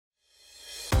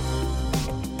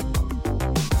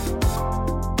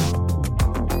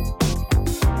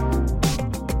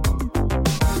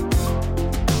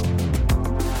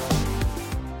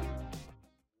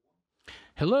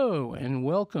Hello and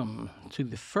welcome to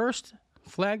the first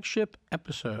flagship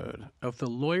episode of the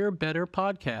Lawyer Better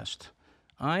podcast.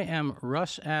 I am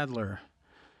Russ Adler,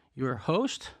 your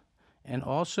host and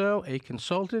also a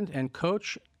consultant and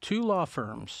coach to law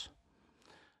firms.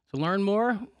 To learn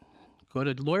more, go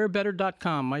to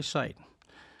lawyerbetter.com, my site.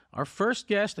 Our first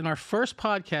guest in our first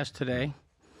podcast today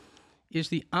is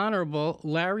the Honorable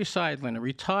Larry Seidlin, a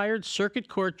retired circuit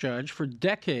court judge for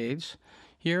decades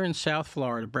here in South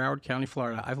Florida, Broward County,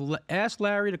 Florida. I've asked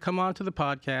Larry to come on to the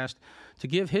podcast to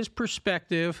give his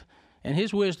perspective and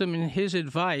his wisdom and his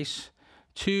advice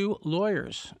to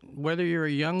lawyers, whether you're a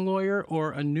young lawyer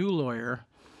or a new lawyer.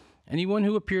 Anyone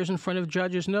who appears in front of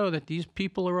judges know that these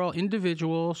people are all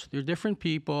individuals, they're different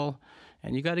people,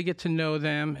 and you got to get to know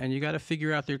them, and you got to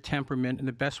figure out their temperament and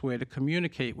the best way to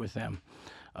communicate with them.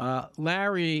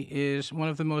 Larry is one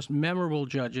of the most memorable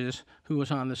judges who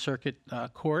was on the circuit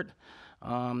court.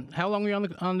 How long were you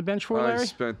on the bench for, Larry? I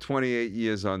spent 28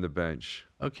 years on the bench.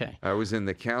 Okay. I was in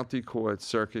the county court,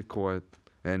 circuit court,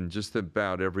 and just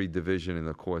about every division in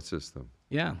the court system.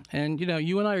 Yeah, and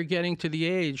you and I are getting to the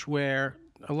age where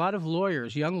a lot of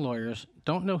lawyers, young lawyers,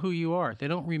 don't know who you are. They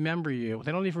don't remember you.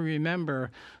 They don't even remember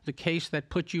the case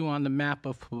that put you on the map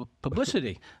of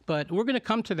publicity. But we're going to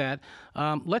come to that.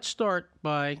 Let's start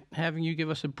by having you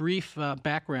give us a brief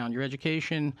background, your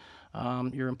education,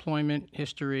 your employment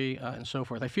history, and so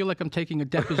forth. I feel like I'm taking a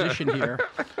deposition here,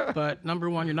 but number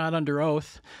one, you're not under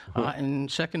oath,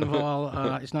 and second of all,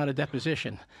 it's not a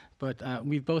deposition. But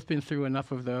we've both been through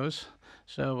enough of those.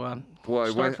 So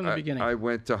start from the beginning. I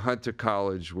went to Hunter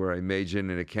College where I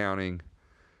majored in accounting,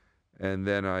 and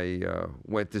then I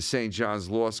went to St. John's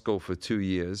Law School for 2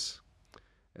 years.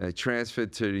 I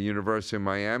transferred to the University of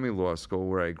Miami Law School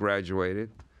where I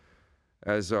graduated.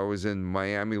 As I was in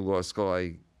Miami Law School,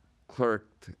 I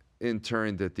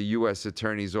interned at the U.S.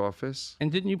 Attorney's Office. And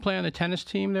didn't you play on the tennis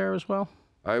team there as well?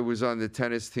 I was on the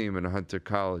tennis team in Hunter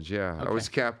College, yeah. Okay. I was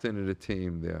captain of the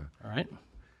team there. All right.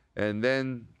 And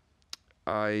then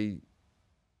I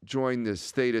joined the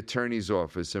state attorney's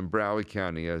office in Broward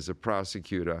County as a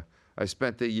prosecutor. I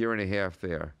spent a year and a half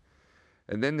there.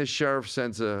 And then the sheriff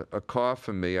sends a call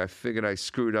for me. I figured I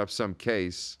screwed up some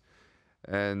case.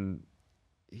 And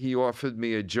he offered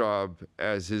me a job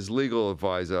as his legal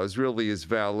advisor. I was really his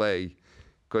valet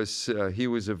because he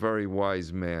was a very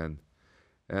wise man.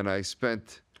 And I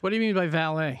spent... What do you mean by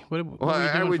valet? What well,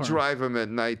 I would for drive him at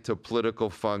night to political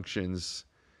functions,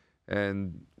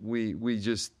 and we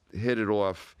just hit it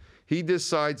off. He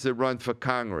decides to run for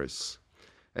Congress.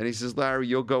 And he says, Larry,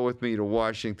 you'll go with me to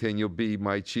Washington. You'll be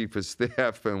my chief of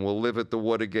staff, and we'll live at the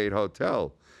Watergate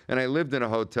Hotel. And I lived in a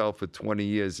hotel for 20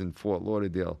 years in Fort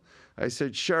Lauderdale. I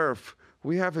said, Sheriff,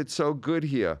 we have it so good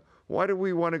here. Why do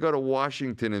we want to go to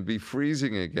Washington and be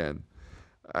freezing again?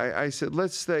 I said,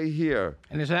 let's stay here.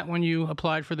 And is that when you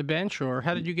applied for the bench, or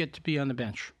how did you get to be on the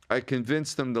bench? I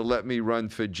convinced him to let me run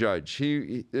for judge.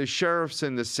 The sheriffs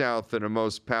in the South are the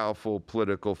most powerful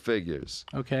political figures.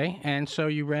 Okay, and so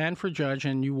you ran for judge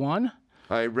and you won?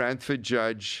 I ran for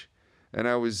judge, and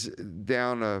I was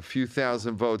down a few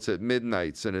thousand votes at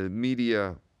midnight, so the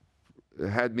media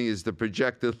had me as the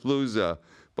projected loser.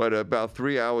 But about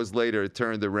 3 hours later, it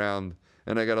turned around,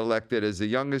 and I got elected as the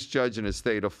youngest judge in the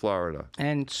state of Florida.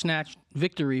 And snatched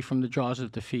victory from the jaws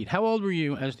of defeat. How old were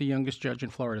you as the youngest judge in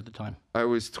Florida at the time? I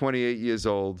was 28 years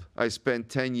old. I spent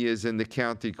 10 years in the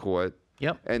county court.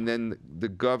 Yep. And then the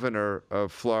governor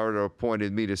of Florida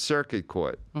appointed me to circuit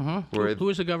court. Mm-hmm. Who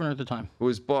was the governor at the time? It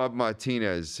was Bob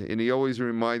Martinez. And he always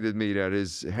reminded me that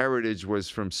his heritage was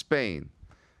from Spain.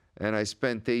 And I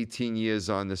spent 18 years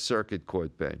on the circuit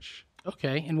court bench.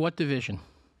 Okay. In what division?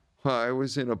 Well, I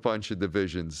was in a bunch of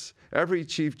divisions. Every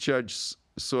chief judge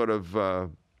sort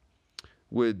of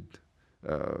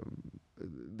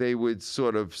they would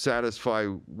sort of satisfy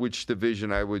which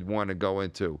division I would want to go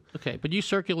into. Okay, but you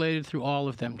circulated through all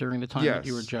of them during the time that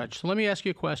you were judge. So let me ask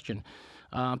you a question.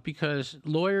 Because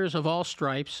lawyers of all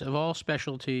stripes, of all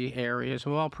specialty areas,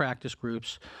 of all practice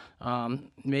groups,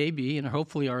 maybe and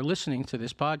hopefully are listening to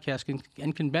this podcast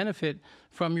and can benefit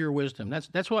from your wisdom.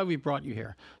 That's why we brought you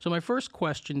here. So my first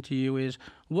question to you is,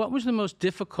 what was the most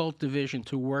difficult division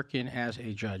to work in as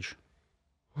a judge?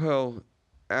 Well,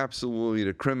 absolutely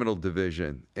the criminal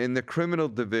division. In the criminal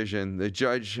division, the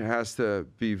judge has to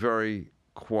be very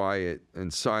quiet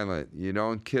and silent. You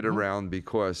don't kid around,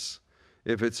 because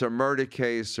if it's a murder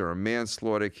case or a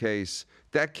manslaughter case,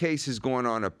 that case is going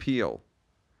on appeal.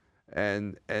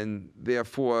 And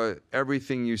therefore,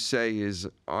 everything you say is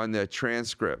on the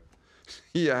transcript.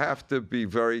 You have to be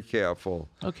very careful.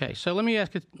 Okay, so let me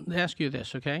ask you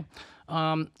this, okay?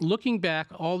 looking back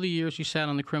all the years you sat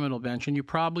on the criminal bench, and you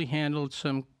probably handled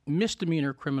some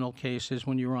misdemeanor criminal cases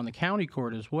when you were on the county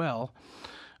court as well.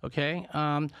 Okay.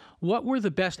 What were the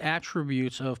best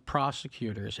attributes of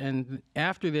prosecutors? And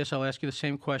after this, I'll ask you the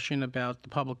same question about the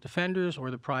public defenders or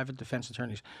the private defense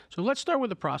attorneys. So let's start with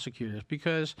the prosecutors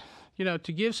because,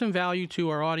 to give some value to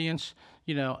our audience,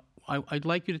 I'd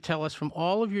like you to tell us from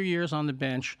all of your years on the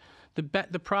bench,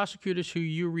 the prosecutors who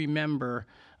you remember,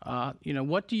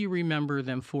 what do you remember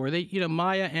them for?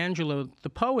 Maya Angelou, the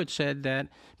poet, said that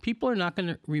people are not going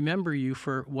to remember you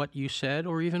for what you said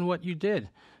or even what you did.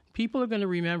 People are going to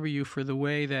remember you for the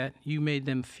way that you made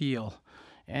them feel.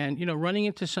 And, running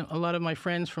into a lot of my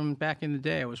friends from back in the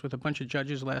day, I was with a bunch of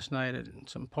judges last night at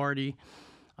some party.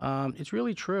 It's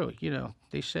really true.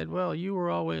 They said, well, you were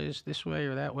always this way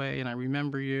or that way, and I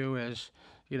remember you as,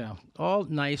 all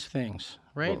nice things,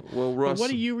 right? Well, Russ, but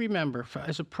what do you remember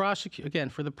as a prosecutor? Again,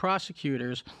 for the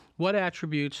prosecutors, what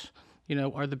attributes,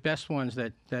 are the best ones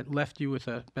that left you with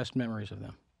the best memories of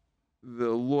them?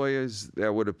 The lawyers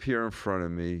that would appear in front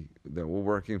of me that were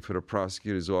working for the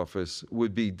prosecutor's office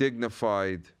would be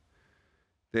dignified,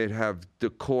 they'd have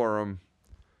decorum,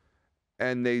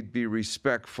 and they'd be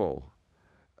respectful.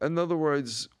 In other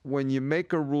words, when you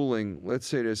make a ruling, let's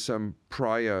say there's some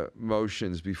prior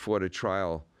motions before the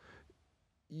trial,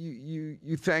 you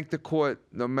thank the court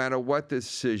no matter what the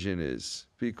decision is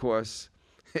because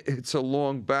it's a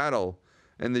long battle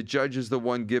and the judge is the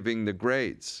one giving the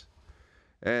grades.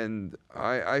 And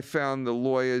I found the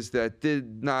lawyers that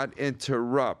did not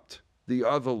interrupt the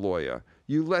other lawyer.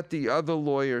 You let the other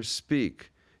lawyer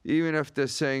speak, even if they're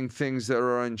saying things that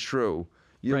are untrue.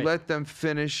 You Right. let them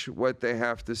finish what they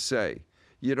have to say.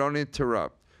 You don't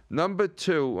interrupt. Number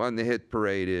 2 on the hit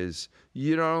parade is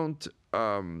you don't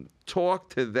talk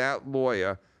to that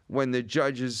lawyer when the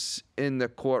judge is in the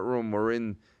courtroom or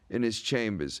in his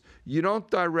chambers. You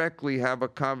don't directly have a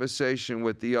conversation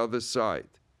with the other side.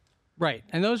 Right.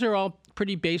 And those are all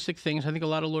pretty basic things. I think a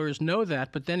lot of lawyers know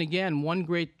that. But then again, one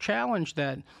great challenge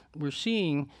that we're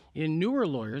seeing in newer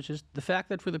lawyers is the fact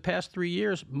that for the past 3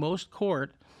 years, most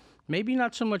court, maybe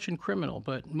not so much in criminal,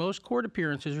 but most court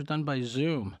appearances are done by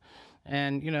Zoom.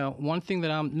 And, one thing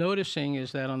that I'm noticing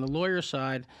is that on the lawyer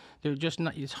side, they're just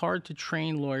not, it's hard to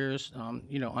train lawyers,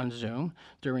 on Zoom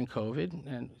during COVID.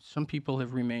 And some people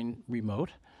have remained remote.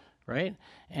 Right.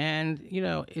 And,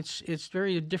 it's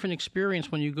very different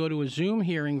experience when you go to a Zoom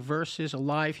hearing versus a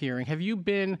live hearing. Have you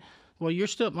been,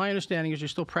 my understanding is you're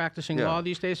still practicing law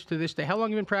these days to this day. How long have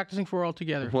you been practicing for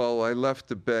altogether? Well, I left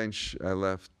the bench. I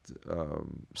left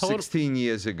 16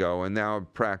 years ago, and now I'm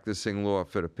practicing law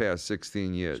for the past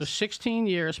 16 years. So 16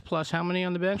 years plus how many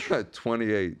on the bench?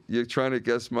 28. You're trying to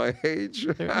guess my age?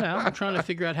 No, I'm trying to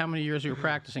figure out how many years you were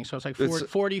practicing. So it's like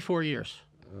 44 years.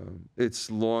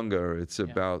 It's longer. It's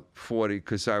about 40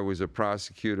 because I was a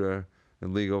prosecutor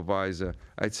and legal advisor.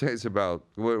 I'd say it's about,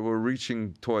 we're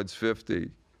reaching towards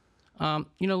 50.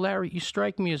 Larry, you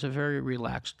strike me as a very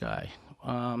relaxed guy.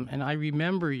 And I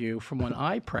remember you from when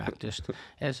I practiced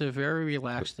as a very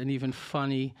relaxed and even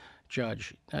funny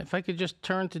judge. If I could just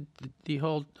turn to the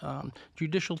whole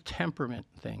judicial temperament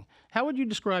thing. How would you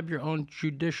describe your own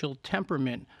judicial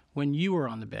temperament when you were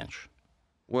on the bench?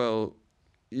 Well,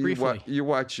 Briefly. you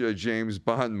watch a James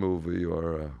Bond movie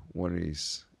or one of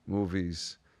these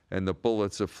movies and the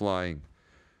bullets are flying.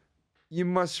 You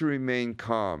must remain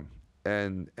calm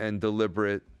and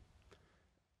deliberate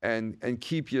and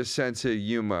keep your sense of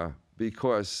humor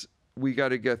because we got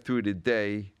to get through the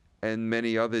day and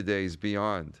many other days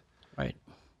beyond. Right.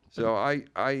 So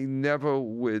I never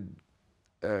would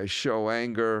show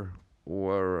anger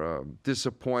or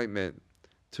disappointment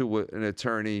to an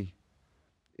attorney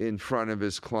in front of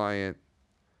his client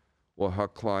or her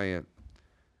client.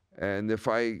 And if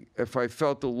I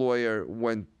felt the lawyer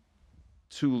went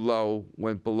too low,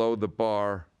 went below the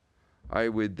bar, I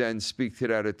would then speak to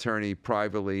that attorney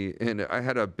privately. And I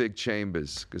had a big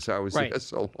chambers because I was there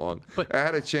so long. But, I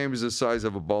had a chambers the size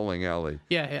of a bowling alley.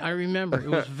 Yeah, I remember. It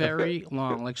was very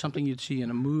long, like something you'd see in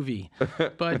a movie.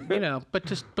 But,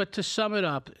 but to sum it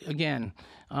up, again,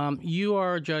 you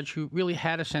are a judge who really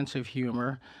had a sense of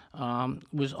humor,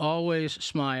 was always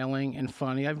smiling and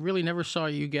funny. I really never saw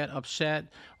you get upset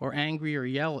or angry or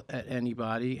yell at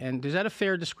anybody. And is that a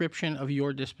fair description of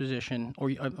your disposition, or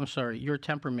your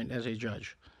temperament as a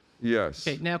judge? Yes.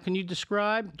 Okay, now can you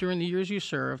describe, during the years you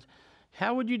served,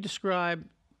 how would you describe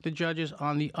the judges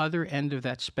on the other end of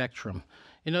that spectrum?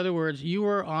 In other words, you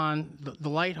were on the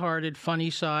lighthearted, funny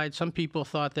side. Some people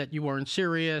thought that you weren't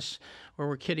serious or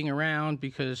were kidding around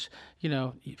because,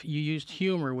 you used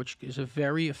humor, which is a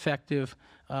very effective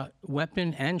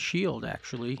weapon and shield,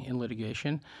 actually, in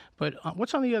litigation. But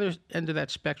what's on the other end of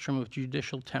that spectrum of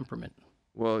judicial temperament?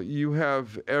 Well, you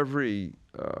have every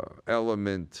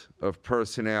element of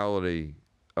personality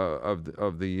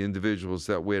of the individuals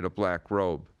that wear the black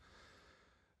robe.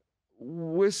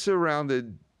 We're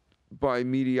surrounded by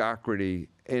mediocrity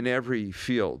in every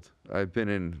field. I've been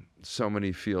in so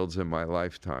many fields in my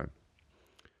lifetime.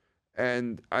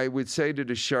 And I would say to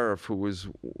the sheriff, who was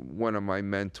one of my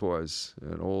mentors,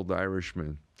 an old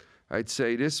Irishman, I'd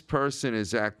say, this person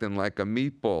is acting like a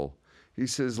meatball. He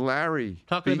says, Larry.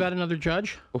 Talking about another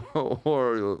judge?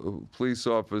 Or a police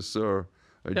officer,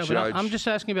 a judge. But I'm just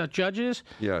asking about judges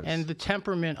Yes. and the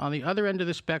temperament on the other end of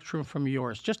the spectrum from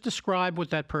yours. Just describe what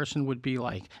that person would be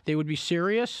like. They would be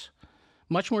serious,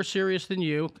 much more serious than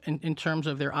you in terms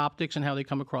of their optics and how they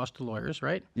come across to lawyers,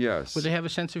 right? Yes. Would they have a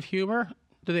sense of humor?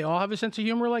 Do they all have a sense of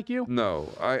humor like you? No.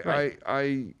 Right.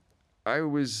 I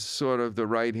was sort of the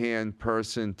right-hand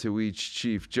person to each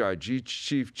chief judge. Each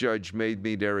chief judge made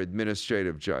me their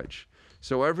administrative judge.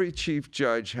 So every chief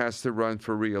judge has to run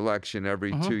for re-election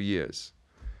every 2 years.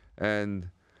 And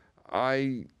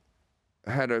I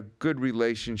had a good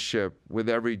relationship with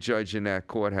every judge in that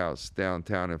courthouse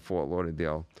downtown in Fort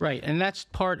Lauderdale. Right, and that's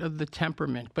part of the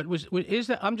temperament. But is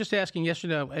that? I'm just asking yes or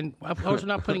no, and I was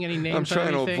not putting any names. I'm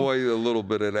trying on to avoid a little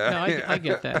bit of that. No, I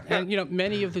get that. And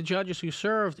many of the judges who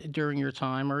served during your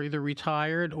time are either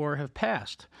retired or have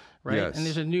passed. Right, Yes. and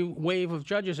there's a new wave of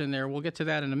judges in there. We'll get to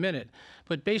that in a minute.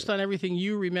 But based on everything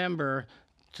you remember,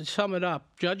 to sum it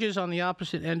up, judges on the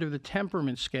opposite end of the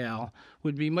temperament scale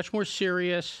would be much more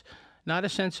serious, not a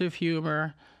sense of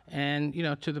humor, and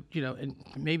and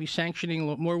maybe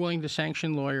more willing to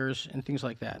sanction lawyers and things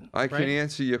like that. I can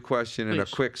answer your question in a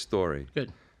quick story.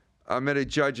 Good. I'm at a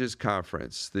judges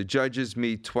conference. The judges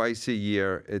meet twice a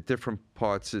year at different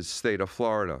parts of the state of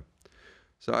Florida.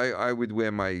 So I would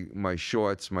wear my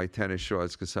shorts, my tennis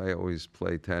shorts, because I always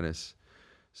play tennis.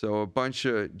 So a bunch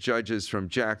of judges from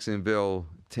Jacksonville,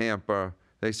 Tampa,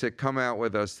 they said, come out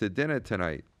with us to dinner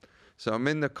tonight. So I'm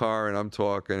in the car and I'm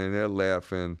talking and they're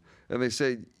laughing. And they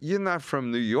say, you're not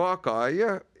from New York, are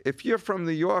you? If you're from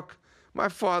New York, my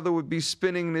father would be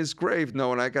spinning in his grave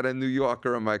knowing I got a New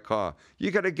Yorker in my car. You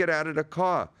got to get out of the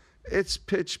car. It's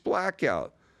pitch black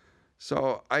out.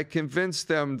 So I convinced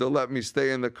them to let me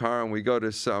stay in the car and we go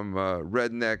to some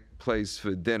redneck place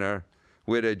for dinner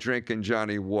where they're drinking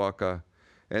Johnny Walker.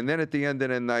 And then at the end of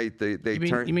the night, they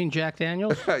turn. You mean Jack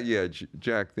Daniels? Yeah,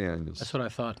 Jack Daniels. That's what I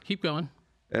thought. Keep going.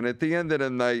 And at the end of the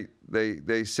night,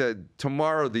 they said,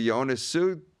 tomorrow, do you own a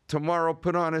suit? Tomorrow,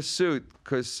 put on a suit,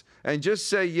 and just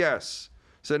say yes.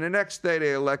 So the next day,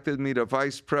 they elected me the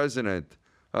vice president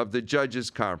of the judges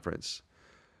conference.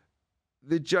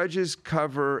 The judges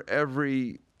cover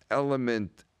every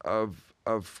element of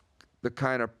the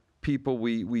kind of people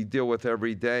we deal with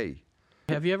every day.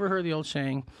 Have you ever heard the old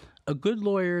saying, a good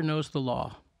lawyer knows the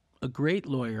law, a great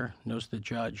lawyer knows the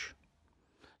judge?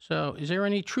 So is there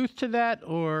any truth to that,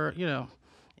 or,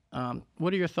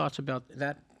 what are your thoughts about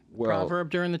that proverb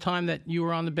during the time that you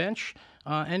were on the bench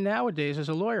and nowadays as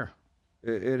a lawyer?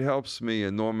 It helps me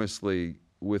enormously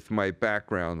with my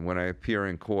background when I appear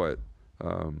in court.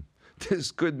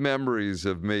 There's good memories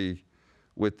of me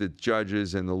with the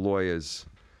judges and the lawyers.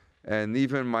 And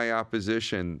even my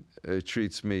opposition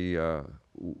treats me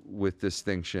with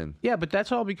distinction. Yeah, but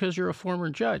that's all because you're a former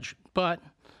judge. But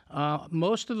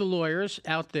most of the lawyers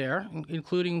out there,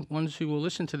 including ones who will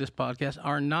listen to this podcast,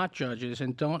 are not judges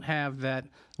and don't have that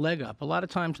leg up. A lot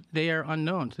of times they are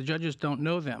unknowns. The judges don't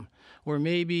know them. Or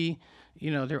maybe,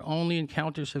 their only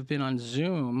encounters have been on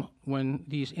Zoom when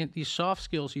these soft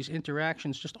skills, these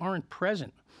interactions just aren't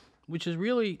present, which is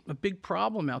really a big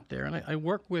problem out there. And I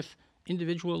work with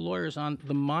individual lawyers on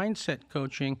the mindset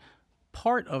coaching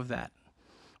part of that,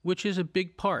 which is a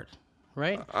big part,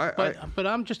 right? But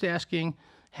I'm just asking,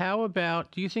 how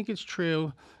about, do you think it's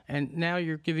true, and now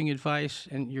you're giving advice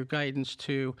and your guidance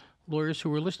to lawyers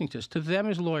who are listening to this, to them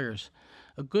as lawyers,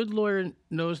 a good lawyer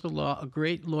knows the law, a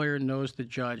great lawyer knows the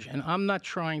judge. And I'm not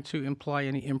trying to imply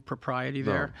any impropriety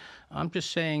there. No. I'm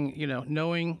just saying,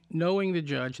 knowing the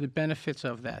judge, the benefits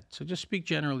of that. So just speak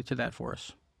generally to that for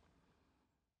us.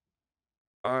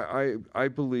 I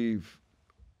believe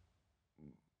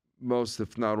most,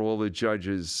 if not all, the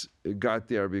judges got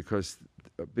there because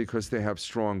they have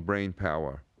strong brain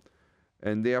power.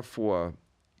 And therefore,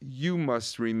 you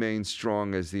must remain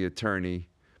strong as the attorney,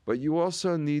 but you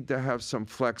also need to have some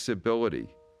flexibility.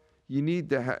 you need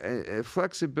to have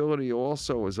flexibility.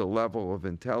 Also, is a level of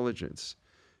intelligence.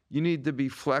 You need to be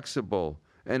flexible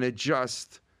and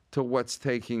adjust to what's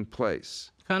taking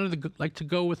place. Kind of like to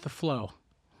go with the flow.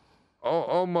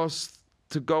 Almost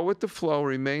to go with the flow,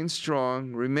 remain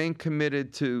strong, remain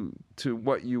committed to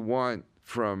what you want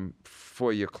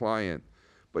for your client,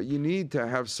 but you need to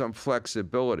have some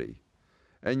flexibility,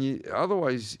 and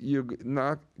otherwise you're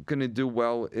not going to do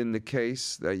well in the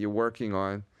case that you're working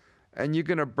on, and you're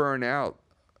going to burn out.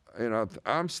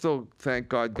 I'm still, thank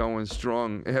God, going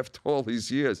strong after all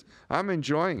these years. I'm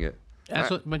enjoying it.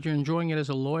 But you're enjoying it as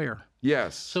a lawyer.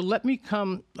 Yes. So let me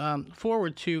come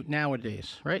forward to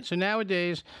nowadays, right? So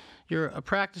nowadays, you're a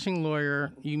practicing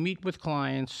lawyer. You meet with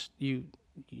clients. You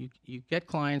get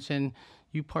clients, and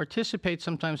you participate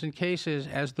sometimes in cases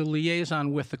as the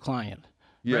liaison with the client.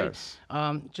 Yes.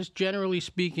 Right? Just generally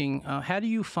speaking, how do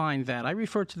you find that? I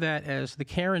refer to that as the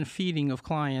care and feeding of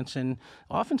clients, and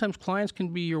oftentimes clients can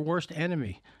be your worst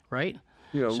enemy, right?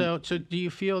 So do you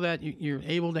feel that you're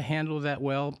able to handle that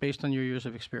well based on your years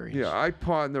of experience? Yeah, I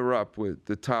partner up with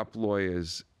the top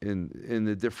lawyers in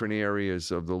the different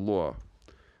areas of the law.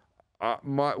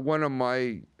 One of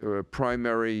my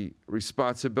primary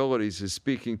responsibilities is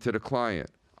speaking to the client.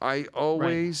 I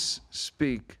always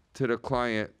speak to the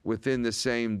client within the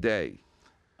same day.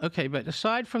 Okay, but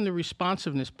aside from the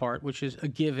responsiveness part, which is a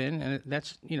given, and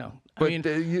that's,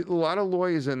 a lot of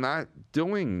lawyers are not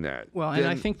doing that. Well, and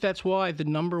I think that's why the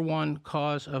number one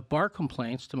cause of bar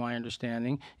complaints, to my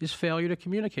understanding, is failure to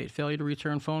communicate, failure to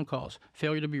return phone calls,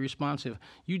 failure to be responsive.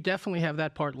 You definitely have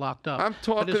that part locked up. I'm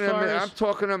talking to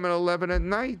them at 11 at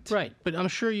night. Right, but I'm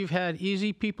sure you've had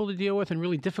easy people to deal with and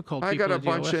really difficult people to deal with. I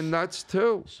got a bunch of nuts,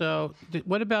 too. So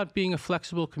what about being a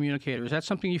flexible communicator? Is that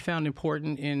something you found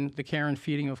important in the care and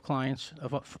feeding of clients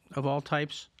of all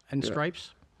types and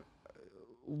stripes?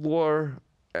 Law,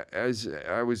 as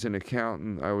I was an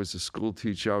accountant, I was a school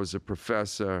teacher, I was a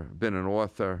professor, been an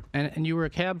author. And you were a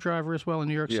cab driver as well in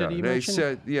New York City, you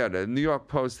mentioned? The New York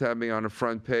Post had me on the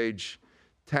front page,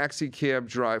 former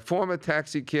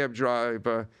taxi cab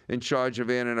driver in charge of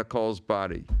Anna Nicole's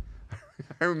body.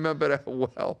 I remember that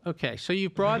well. Okay, so you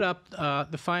brought up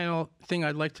the final thing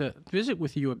I'd like to visit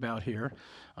with you about here.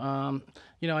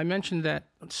 I mentioned that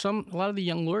a lot of the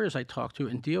young lawyers I talk to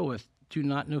and deal with do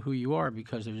not know who you are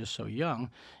because they're just so young,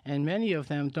 and many of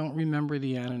them don't remember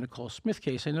the Anna Nicole Smith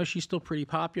case. I know she's still pretty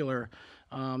popular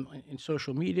in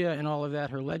social media and all of that.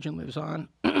 Her legend lives on,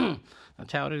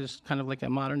 touted as kind of like a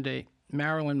modern-day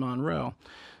Marilyn Monroe.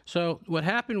 So what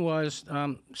happened was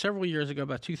several years ago,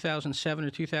 about 2007 or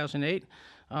 2008,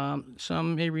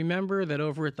 some may remember that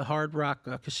over at the Hard Rock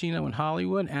Casino in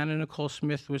Hollywood, Anna Nicole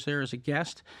Smith was there as a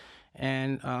guest,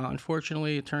 and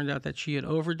unfortunately it turned out that she had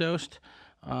overdosed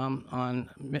on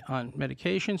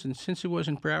medications, and since it was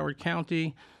in Broward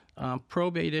County,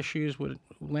 probate issues would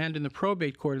land in the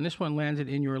probate court, and this one landed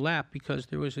in your lap because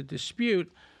there was a dispute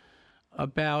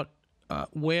about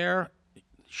where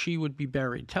she would be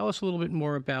buried. Tell us a little bit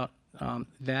more about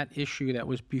that issue that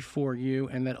was before you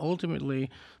and that ultimately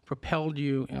propelled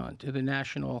you to the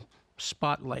national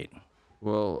spotlight.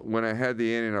 Well, when I had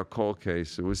the Anna Nicole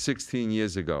case, it was 16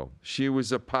 years ago. She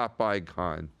was a pop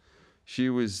icon. She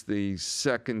was the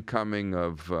second coming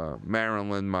of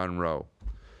Marilyn Monroe.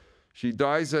 She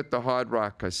dies at the Hard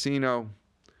Rock Casino.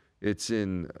 It's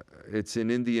in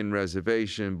Indian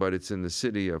Reservation, but it's in the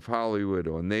city of Hollywood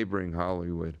or neighboring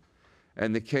Hollywood.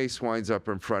 And the case winds up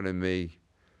in front of me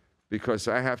because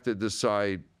I have to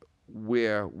decide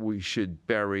where we should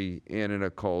bury Anna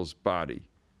Nicole's body,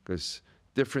 because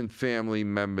different family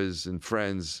members and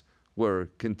friends were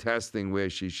contesting where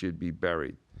she should be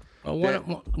buried.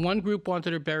 Well, one group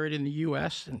wanted her buried in the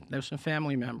U.S., and there's some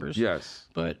family members. Yes.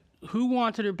 But who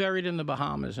wanted her buried in the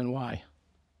Bahamas, and why?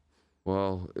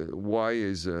 Well, why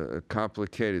is a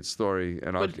complicated story.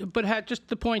 Just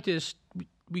the point is,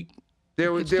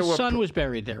 the son was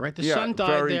buried there, right? The son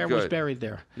died there, was buried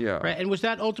there. Yeah. Right? And was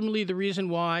that ultimately the reason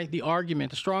why the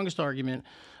strongest argument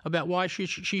about why she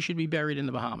should be buried in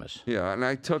the Bahamas? Yeah, and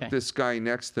I took this guy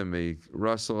next to me,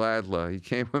 Russell Adler. He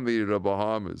came with me to the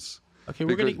Bahamas. Okay,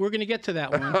 we're gonna get to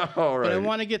that one. All right. But I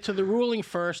want to get to the ruling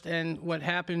first and what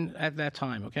happened at that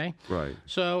time, okay? Right.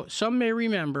 So some may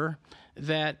remember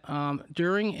that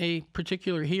during a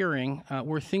particular hearing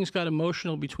where things got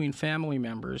emotional between family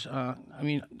members,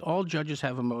 all judges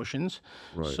have emotions.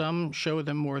 Right. Some show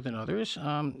them more than others.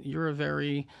 You're a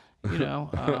very,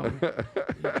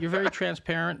 you're very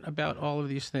transparent about all of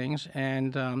these things.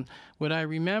 And what I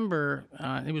remember,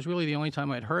 it was really the only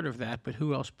time I'd heard of that, but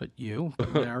who else but you,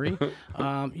 Larry?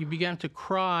 You began to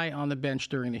cry on the bench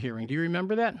during the hearing. Do you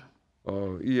remember that?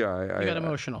 Oh yeah, You got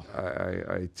emotional.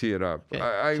 I teared up. Okay.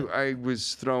 I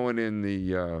was throwing in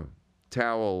the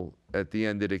towel at the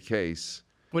end of the case.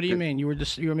 What do you mean? You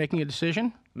were making a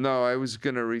decision? No, I was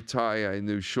going to retire. I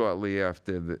knew shortly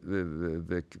after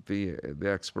the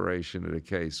expiration of the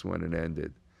case when it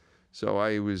ended. So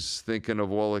I was thinking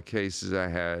of all the cases I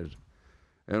had,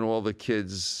 and all the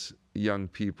kids, young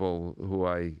people who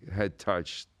I had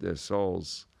touched their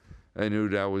souls. I knew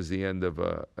that was the end of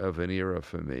an era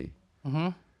for me. Mm-hmm.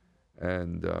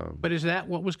 And But is that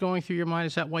what was going through your mind?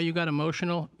 Is that why you got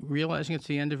emotional, realizing it's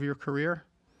the end of your career?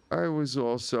 I was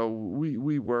also,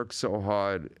 we worked so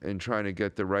hard in trying to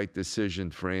get the right decision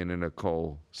for Ann and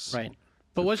Nicole. Right.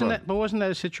 But wasn't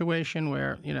that a situation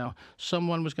where,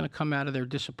 someone was going to come out of there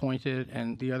disappointed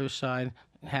and the other side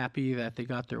happy that they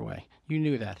got their way? You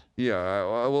knew that. Yeah.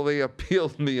 Well, they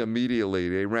appealed me immediately.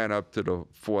 They ran up to the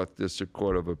 4th District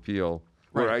Court of Appeal,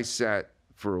 where Right. I sat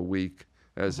for a week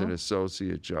as an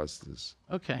associate justice.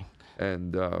 Okay.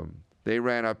 And they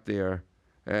ran up there,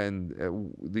 and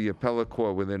the appellate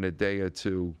court within a day or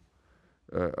two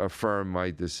affirmed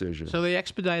my decision. So they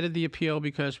expedited the appeal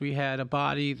because we had a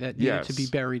body that needed to be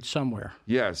buried somewhere.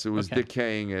 Yes, it was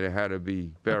decaying and it had to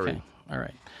be buried. Okay. All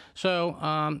right. So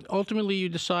ultimately you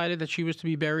decided that she was to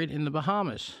be buried in the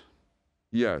Bahamas.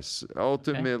 Yes.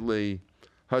 Ultimately,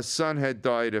 her son had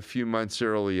died a few months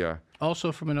earlier.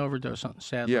 Also from an overdose,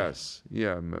 sadly. Yes.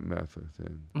 Yeah,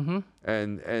 methadone. Mm-hmm.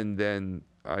 And then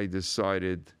I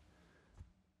decided,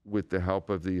 with the help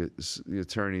of the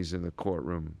attorneys in the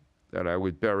courtroom, that I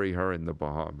would bury her in the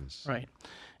Bahamas. Right.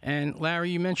 And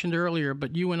Larry, you mentioned earlier,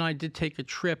 but you and I did take a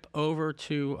trip over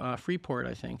to Freeport,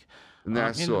 I think.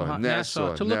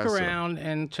 Nassau. To look around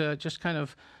and to just kind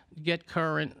of get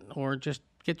current or just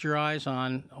get your eyes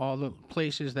on all the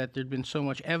places that there'd been so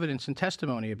much evidence and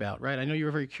testimony about, right? I know you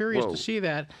were very curious to see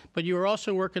that, but you were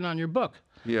also working on your book.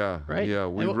 Yeah, right? Yeah,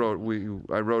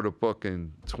 I wrote a book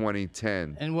in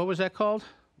 2010. And what was that called?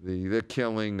 The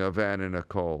Killing of Ann and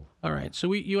Nicole. All right.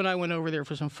 So you and I went over there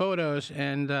for some photos,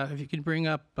 and if you could bring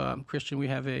up, Christian, we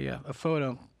have a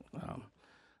photo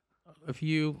of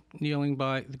you kneeling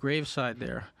by the graveside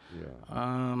there.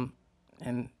 Yeah.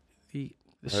 And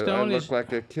the stone I look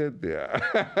like a kid there.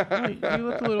 Well, you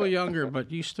look a little younger,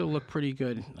 but you still look pretty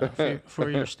good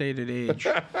for your stated age.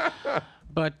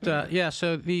 But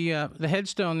so the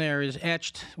headstone there is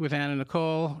etched with Ann and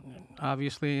Nicole,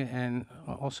 obviously, and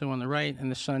also on the right,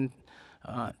 and the son,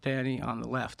 Danny, on the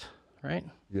left, right?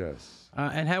 Yes.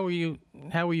 And how were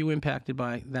you impacted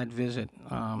by that visit?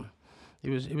 It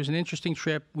was an interesting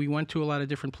trip. We went to a lot of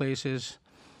different places.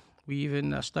 We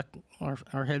even stuck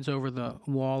our heads over the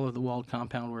wall of the walled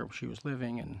compound where she was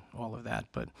living and all of that.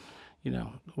 But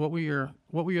what were your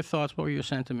thoughts? What were your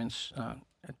sentiments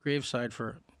at graveside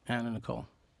for Ann and Nicole?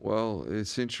 Well,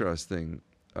 it's interesting.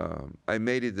 I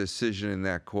made a decision in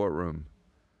that courtroom,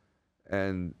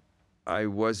 and I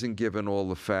wasn't given all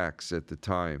the facts at the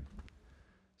time.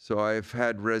 So I've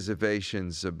had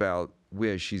reservations about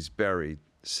where she's buried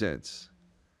since.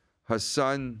 Her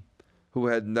son, who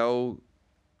had no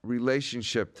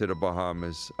relationship to the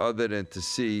Bahamas other than to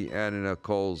see Ann and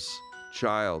Nicole's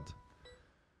child,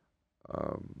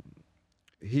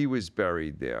 he was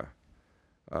buried there.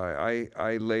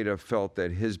 I later felt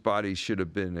that his body should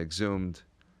have been exhumed,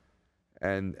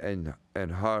 and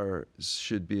hers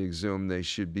should be exhumed. They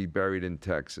should be buried in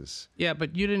Texas. Yeah,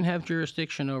 but you didn't have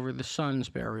jurisdiction over the son's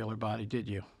burial or body, did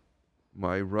you?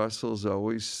 My Russell's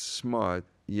always smart.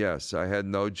 Yes, I had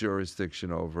no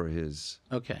jurisdiction over his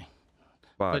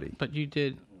body. But you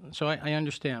did. So I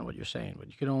understand what you're saying, but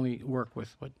you could only work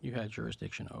with what you had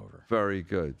jurisdiction over. Very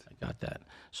good. I got that.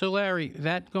 So Larry,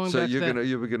 that going so back to that...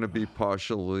 you were gonna be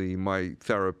partially my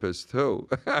therapist too.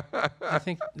 I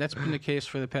think that's been the case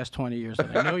for the past 20 years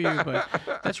that I know you, but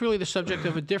that's really the subject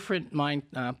of a different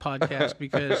podcast,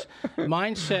 because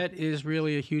mindset is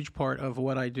really a huge part of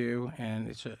what I do, and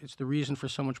it's the reason for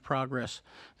so much progress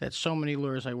that so many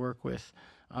lawyers I work with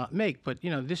make. But,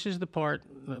 this is the part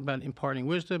about imparting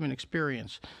wisdom and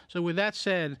experience. So with that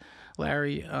said,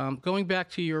 Larry, going back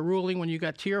to your ruling when you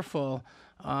got tearful,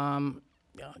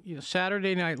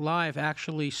 Saturday Night Live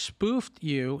actually spoofed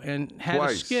you and had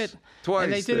a skit. Twice.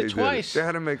 And they did it twice. They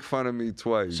had to make fun of me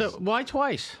twice. So why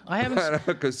twice? I haven't.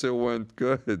 Because it went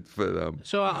good for them.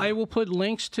 So I will put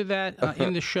links to that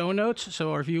in the show notes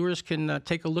so our viewers can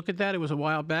take a look at that. It was a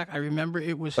while back. I remember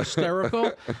it was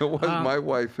hysterical. My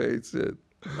wife hates it.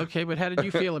 Okay, but how did you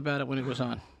feel about it when it was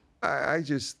on? I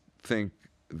just think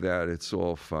that it's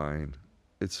all fine.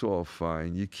 It's all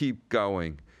fine. You keep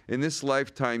going. In this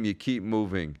lifetime, you keep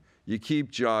moving. You keep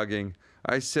jogging.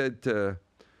 I said to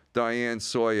Diane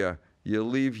Sawyer, you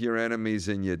leave your enemies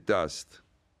in your dust.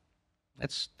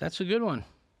 That's a good one.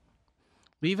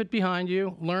 Leave it behind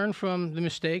you. Learn from the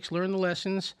mistakes. Learn the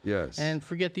lessons. Yes. And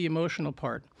forget the emotional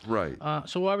part. Right.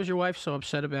 So why was your wife so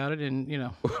upset about it? And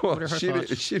what Well, are her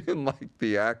thoughts? she didn't like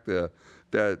the actor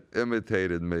that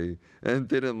imitated me, and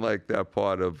didn't like that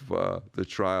part of the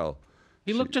trial.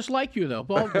 He looked just like you, though,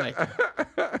 bald guy.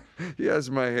 He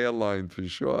has my hairline for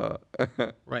sure.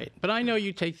 Right. But I know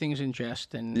you take things in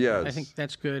jest, and Yes. I think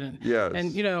that's good. And, Yes.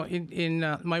 And,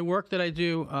 in my work that I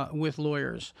do with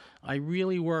lawyers, I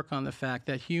really work on the fact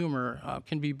that humor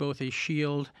can be both a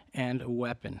shield and a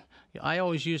weapon. I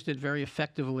always used it very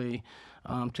effectively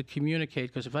to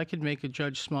communicate, because if I could make a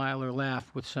judge smile or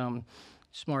laugh with some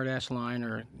smart-ass line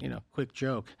or, quick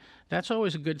joke, that's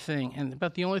always a good thing. And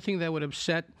about the only thing that would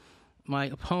upset my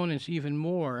opponents even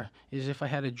more is if I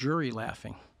had a jury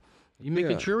laughing. You make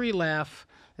a jury laugh,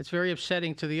 it's very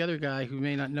upsetting to the other guy who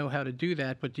may not know how to do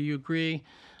that. But do you agree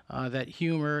that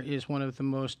humor is one of the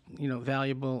most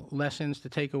valuable lessons to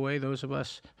take away, those of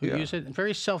us who use it? And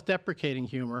very self-deprecating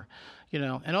humor,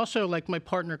 And also, like my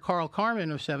partner Carl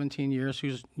Carmen of 17 years,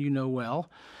 who's well,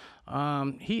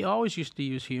 he always used to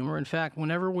use humor. In fact,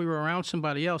 whenever we were around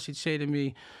somebody else, he'd say to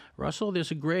me, "Russell,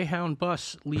 there's a Greyhound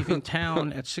bus leaving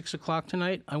town at 6 o'clock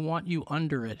tonight. I want you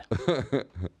under it."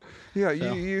 Yeah,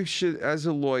 so. You should, as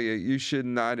a lawyer, you should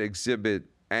not exhibit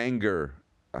anger,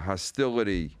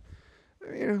 hostility.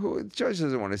 The judge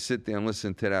doesn't want to sit there and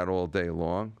listen to that all day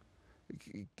long.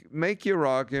 Make your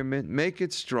argument, make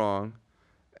it strong,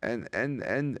 and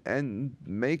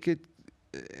make it.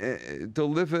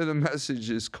 Deliver the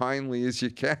message as kindly as you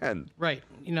can. Right.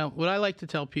 What I like to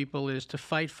tell people is to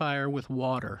fight fire with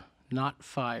water, not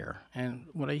fire. And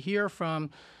what I hear from,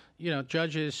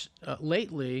 judges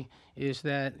lately is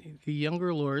that the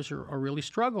younger lawyers are really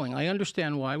struggling. I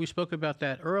understand why. We spoke about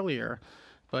that earlier.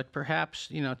 But perhaps,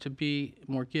 to be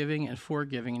more giving and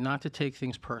forgiving, not to take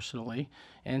things personally,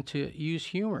 and to use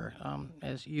humor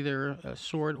as either a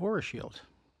sword or a shield.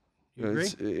 You agree?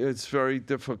 It's very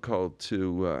difficult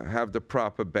to have the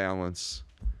proper balance,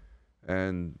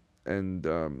 and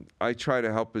I try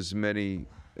to help as many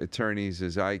attorneys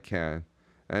as I can,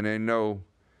 and I know,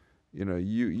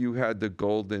 you had the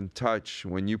golden touch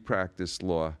when you practiced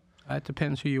law. It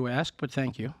depends who you ask, but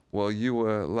thank you. Well, you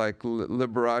were like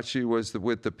Liberace was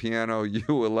with the piano. You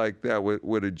were like that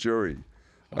with a jury.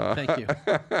 Well, thank you.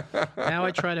 Now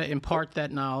I try to impart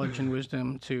that knowledge and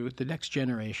wisdom to the next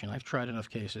generation. I've tried enough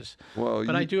cases.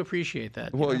 But I do appreciate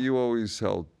that. Well, you always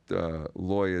held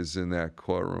lawyers in that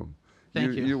courtroom.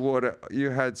 Thank you. You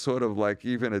had sort of like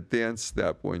even a dance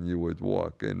step when you would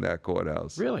walk in that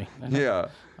courthouse. Really? Yeah.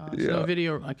 There's no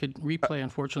video I could replay,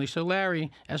 unfortunately. So,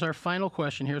 Larry, as our final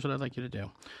question, here's what I'd like you to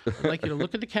do. I'd like you to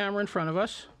look at the camera in front of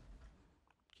us.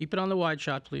 Keep it on the wide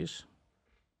shot, please.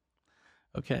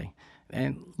 Okay.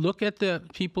 And look at the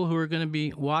people who are going to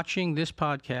be watching this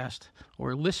podcast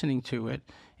or listening to it,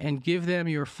 and give them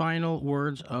your final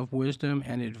words of wisdom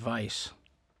and advice.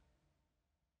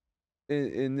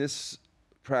 In this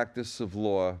practice of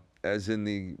law, as in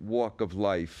the walk of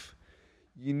life,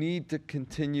 you need to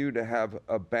continue to have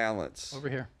a balance. Over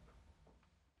here.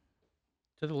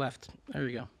 To the left. There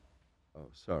you go. Oh,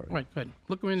 sorry. Right, good.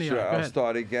 Look me in the eye. Sure, Go I'll ahead.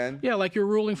 start again. Yeah, like you're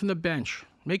ruling from the bench.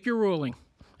 Make your ruling.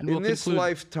 And In we'll this conclude.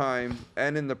 lifetime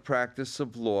and in the practice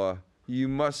of law, you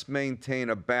must maintain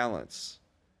a balance.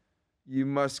 You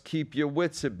must keep your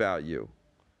wits about you.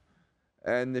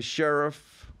 And the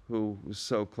sheriff, who was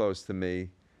so close to me,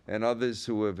 and others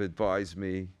who have advised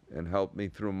me and helped me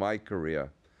through my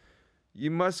career, you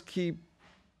must keep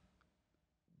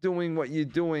doing what you're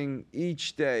doing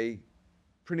each day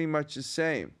pretty much the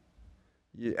same.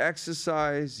 You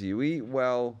exercise, you eat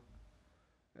well,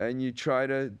 and you try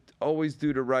to always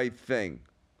do the right thing.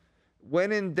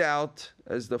 When in doubt,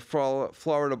 as the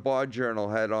Florida Bar Journal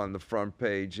had on the front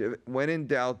page, when in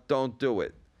doubt, don't do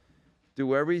it.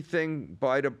 Do everything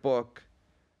by the book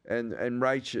and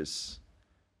righteous,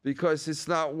 because it's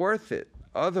not worth it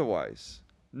otherwise.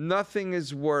 Nothing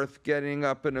is worth getting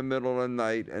up in the middle of the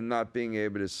night and not being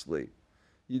able to sleep.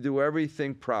 You do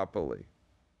everything properly.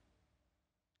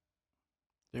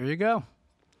 There you go.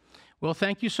 Well,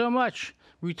 thank you so much.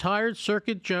 Retired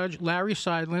Circuit Judge Larry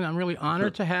Seidlin, I'm really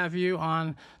honored to have you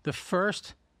on the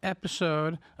first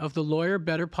episode of the Lawyer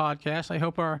Better podcast. I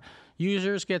hope our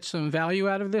users get some value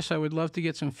out of this. I would love to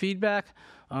get some feedback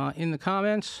in the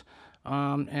comments.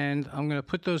 And I'm going to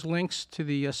put those links to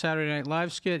the Saturday Night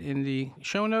Live skit in the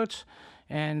show notes.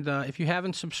 And if you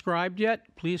haven't subscribed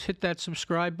yet, please hit that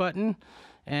subscribe button.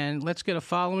 And let's get a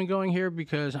following going here,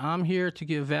 because I'm here to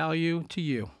give value to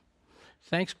you.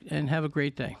 Thanks, and have a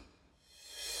great day.